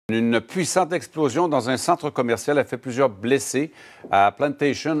Une puissante explosion dans un centre commercial a fait plusieurs blessés à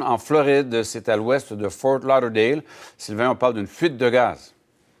Plantation, en Floride. C'est à l'ouest de Fort Lauderdale. Sylvain, on parle d'une fuite de gaz.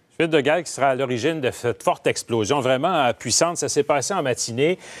 Fuite de gaz qui sera à l'origine de cette forte explosion, vraiment puissante. Ça s'est passé en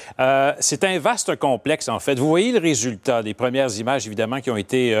matinée. C'est un vaste complexe, en fait. Vous voyez le résultat des premières images, évidemment, qui ont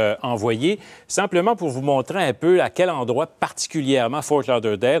été envoyées. Simplement pour vous montrer un peu à quel endroit particulièrement Fort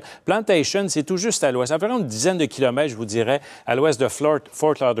Lauderdale. Plantation, c'est tout juste à l'ouest, environ une dizaine de kilomètres, je vous dirais, à l'ouest de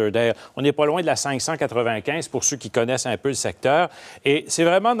Fort Lauderdale. On n'est pas loin de la 595, pour ceux qui connaissent un peu le secteur. Et c'est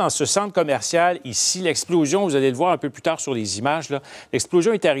vraiment dans ce centre commercial, ici, l'explosion, vous allez le voir un peu plus tard sur les images, là,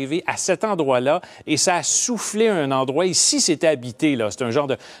 l'explosion est arrivée à cet endroit-là et ça a soufflé un endroit. Ici, c'était habité, là. C'est un genre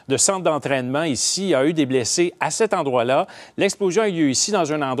de centre d'entraînement ici. Il y a eu des blessés à cet endroit-là. L'explosion a eu lieu ici,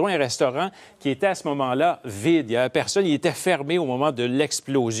 dans un endroit, un restaurant qui était à ce moment-là vide. Il n'y avait personne. Il était fermé au moment de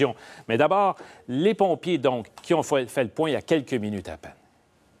l'explosion. Mais d'abord, les pompiers, donc, qui ont fait le point il y a quelques minutes à peine.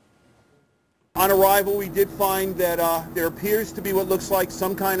 On arrival, we did find that there appears to be what looks like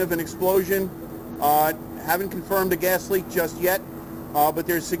some kind of an explosion. Haven't confirmed a gas leak just yet. But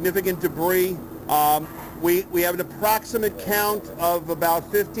there's significant debris. We have an approximate count of about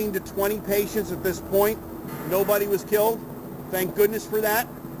 15 to 20 patients at this point. Nobody was killed. Thank goodness for that.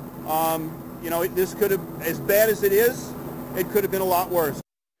 You know, this could have, as bad as it is, it could have been a lot worse.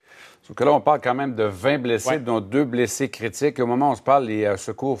 Sauf que là, on parle quand même de 20 blessés, dont 2 blessés critiques. Au moment où on se parle, les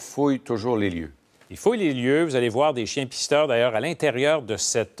secours fouillent toujours les lieux. Il fouille les lieux. Vous allez voir des chiens pisteurs, d'ailleurs, à l'intérieur de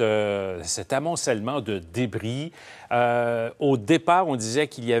cet amoncellement de débris. Au départ, on disait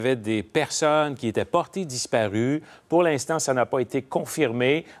qu'il y avait des personnes qui étaient portées disparues. Pour l'instant, ça n'a pas été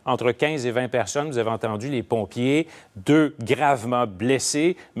confirmé. Entre 15 et 20 personnes, vous avez entendu les pompiers, 2 gravement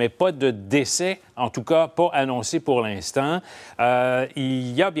blessés, mais pas de décès, en tout cas pas annoncé pour l'instant.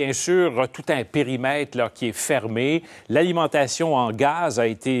 Il y a bien sûr tout un périmètre là, qui est fermé. L'alimentation en gaz a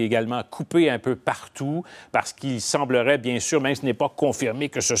été également coupée un peu partout parce qu'il semblerait, bien sûr, même si ce n'est pas confirmé,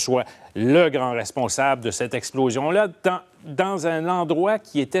 que ce soit le grand responsable de cette explosion-là, dans un endroit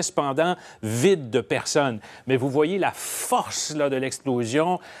qui était cependant vide de personnes. Mais vous voyez, la force là, de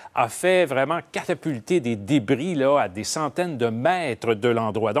l'explosion a fait vraiment catapulter des débris là, à des centaines de mètres de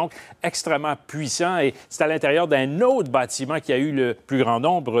l'endroit. Donc, extrêmement puissant. Et c'est à l'intérieur d'un autre bâtiment qui a eu le plus grand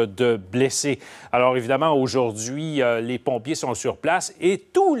nombre de blessés. Alors, évidemment, aujourd'hui, les pompiers sont sur place et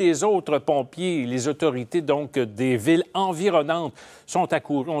tous les autres pompiers, les autorités donc des villes environnantes ont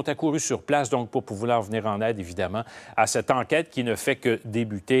accouru sur place donc pour pouvoir venir en aide, évidemment, à cette enquête qui ne fait que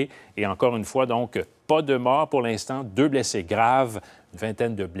débuter. Et encore une fois, donc, pas de mort pour l'instant, 2 blessés graves, une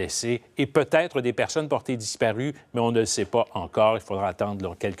vingtaine de blessés et peut-être des personnes portées disparues, mais on ne le sait pas encore. Il faudra attendre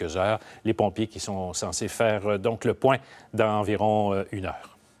là, quelques heures. Les pompiers qui sont censés faire donc le point dans environ 1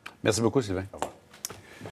 heure. Merci beaucoup, Sylvain. Au revoir.